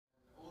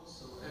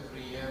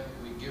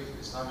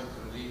Islamic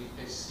Relief,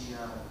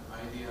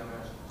 HiMY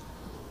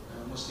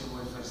Muslim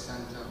Welfare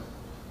Center,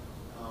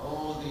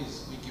 all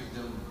these we give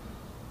them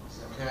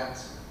zakat.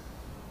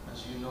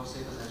 As you know,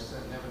 Sayeda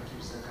Khadija never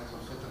keeps Zakat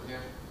Al-Fitr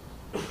here.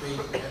 Pay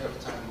it ahead of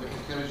time. We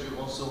encourage you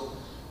also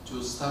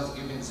to start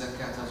giving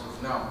zakat as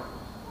of now.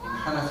 In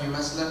Hanafi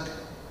Maslak,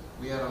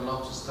 we are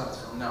allowed to start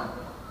from now.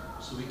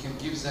 So we can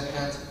give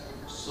zakat.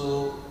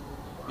 So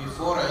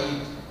before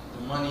Eid,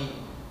 the money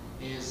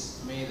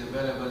is made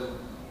available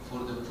for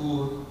the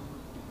poor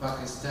in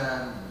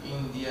Pakistan,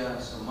 India,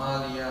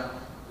 Somalia,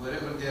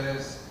 wherever there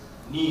is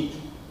need.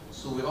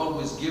 So we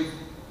always give.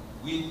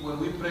 When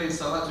we pray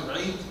Salatul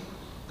Eid,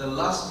 the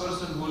last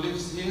person who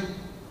lives here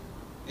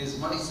is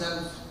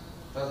myself,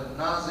 Brother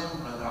Nazim,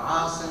 Brother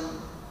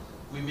Asim.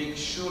 We make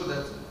sure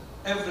that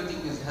everything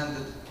is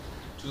handed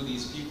to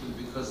these people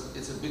because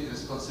it's a big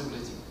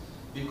responsibility.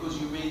 Because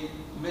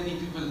many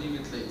people leave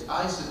it late.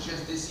 I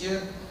suggest this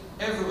year,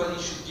 everybody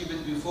should give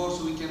it before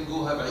so we can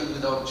go have Eid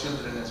with our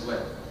children as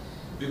well.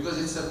 Because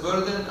it's a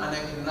burden and I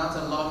cannot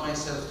allow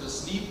myself to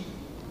sleep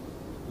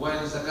while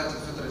Zakat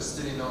Al-Fitr is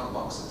still in our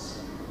boxes.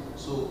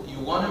 So you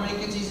want to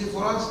make it easy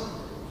for us?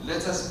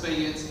 Let us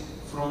pay it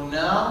from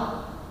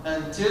now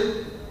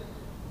until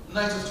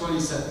night of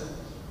 27.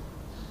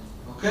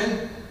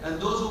 Okay?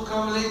 And those who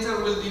come later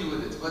will deal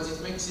with it. But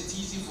it makes it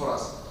easy for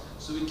us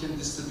so we can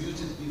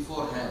distribute it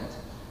beforehand.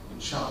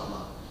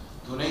 Inshallah.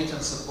 Donate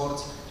and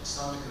support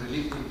Islamic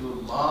Relief. They do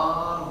a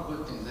lot of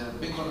good things. They're a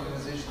big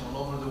organization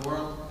all over the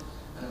world.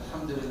 And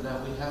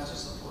alhamdulillah, we have to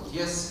support.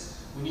 Yes,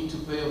 we need to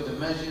pay off the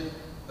masjid,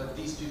 but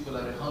these people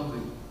are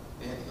hungry.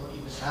 They don't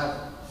even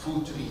have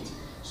food to eat.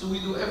 So we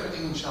do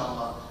everything,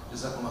 inshallah.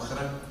 Jazakumullah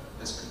khairan.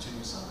 Let's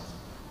continue salat.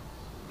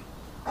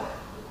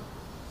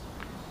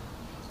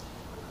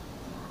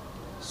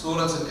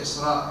 Surah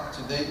Al-Isra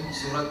today,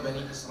 Surah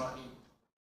Bani Israel.